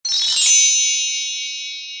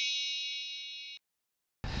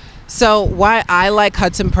So why I like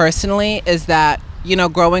Hudson personally is that, you know,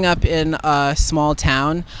 growing up in a small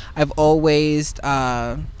town, I've always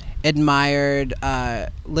admired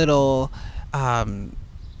little, all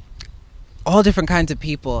different kinds of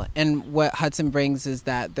people. And what Hudson brings is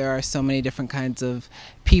that there are so many different kinds of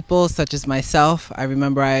people, such as myself. I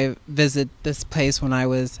remember I visited this place when I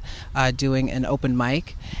was doing an open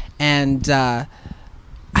mic, and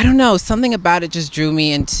I don't know, something about it just drew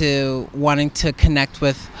me into wanting to connect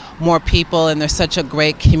with more people, and there's such a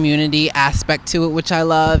great community aspect to it, which I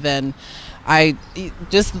love. And I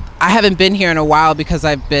haven't been here in a while because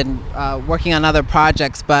I've been working on other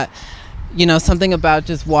projects, but you know, something about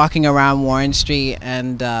just walking around Warren Street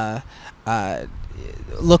and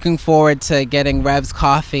looking forward to getting Rev's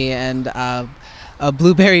coffee and a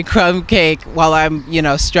blueberry crumb cake while I'm, you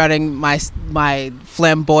know, strutting my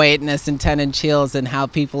flamboyantness and 10-inch heels, and how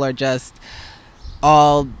people are just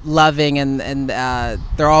all loving and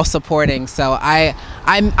they're all supporting. So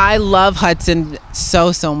I love Hudson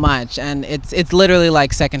so much, and it's literally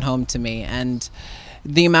like second home to me. And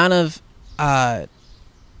the amount of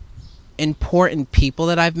important people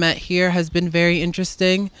that I've met here has been very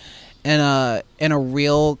interesting in a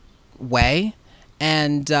real way.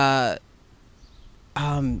 And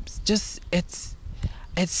just it's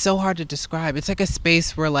so hard to describe. It's like a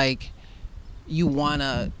space where like you want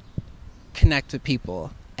to connect with people,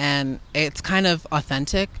 and it's kind of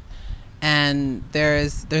authentic, and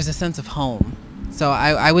there's a sense of home. So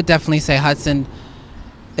I would definitely say Hudson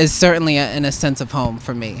is certainly in a sense of home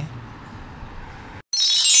for me.